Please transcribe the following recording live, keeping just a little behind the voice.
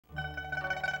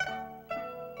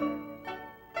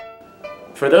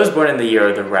For those born in the year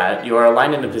of the rat, you are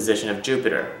aligned in the position of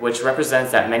Jupiter, which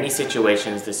represents that many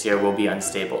situations this year will be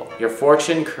unstable. Your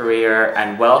fortune, career,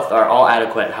 and wealth are all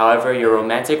adequate, however, your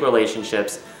romantic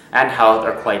relationships and health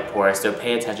are quite poor, so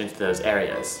pay attention to those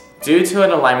areas. Due to an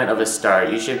alignment of the star,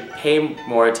 you should pay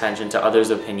more attention to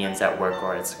others' opinions at work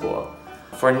or at school.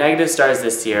 For negative stars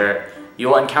this year, you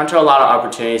will encounter a lot of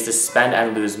opportunities to spend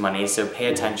and lose money, so pay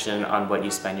attention on what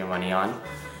you spend your money on.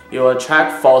 You will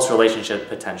attract false relationship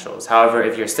potentials. However,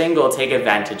 if you're single, take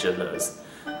advantage of those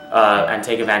and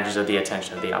take advantage of the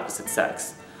attention of the opposite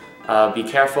sex. Be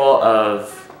careful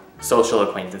of social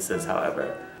acquaintances,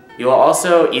 however. You will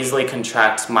also easily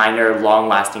contract minor,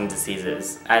 long-lasting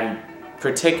diseases, and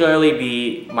particularly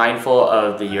be mindful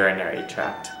of the urinary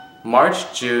tract.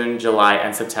 March, June, July,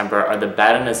 and September are the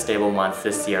bad and unstable months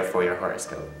this year for your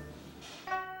horoscope.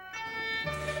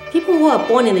 People who are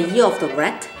born in the year of the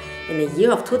rat, in the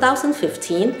year of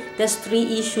 2015, there's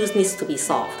 3 issues needs to be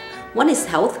solved. One is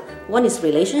health, one is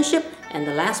relationship, and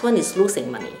the last one is losing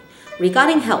money.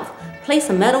 Regarding health, place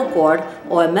a metal gourd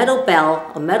or a metal bell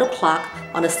or metal clock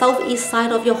on the southeast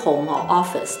side of your home or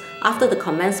office after the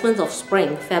commencement of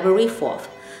spring, February 4th.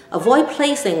 Avoid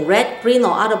placing red, green,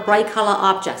 or other bright color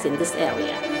objects in this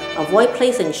area. Avoid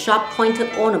placing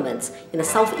sharp-pointed ornaments in the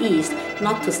southeast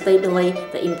not to stimulate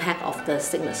the impact of the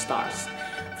signal stars.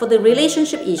 For the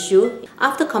relationship issue,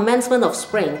 after commencement of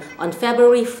spring on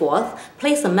February 4th,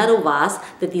 place a metal vase,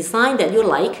 the design that you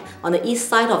like, on the east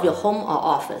side of your home or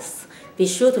office. Be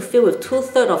sure to fill with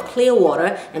 2/3 of clear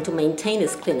water and to maintain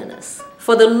its cleanliness.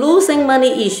 For the losing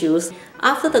money issues,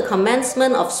 after the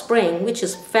commencement of spring, which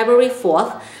is February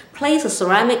 4th, place a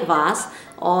ceramic vase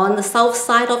on the south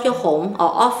side of your home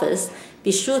or office.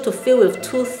 Be sure to fill with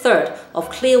 2/3 of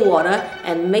clear water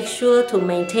and make sure to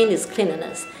maintain its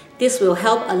cleanliness. This will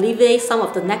help alleviate some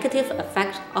of the negative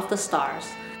effect of the stars.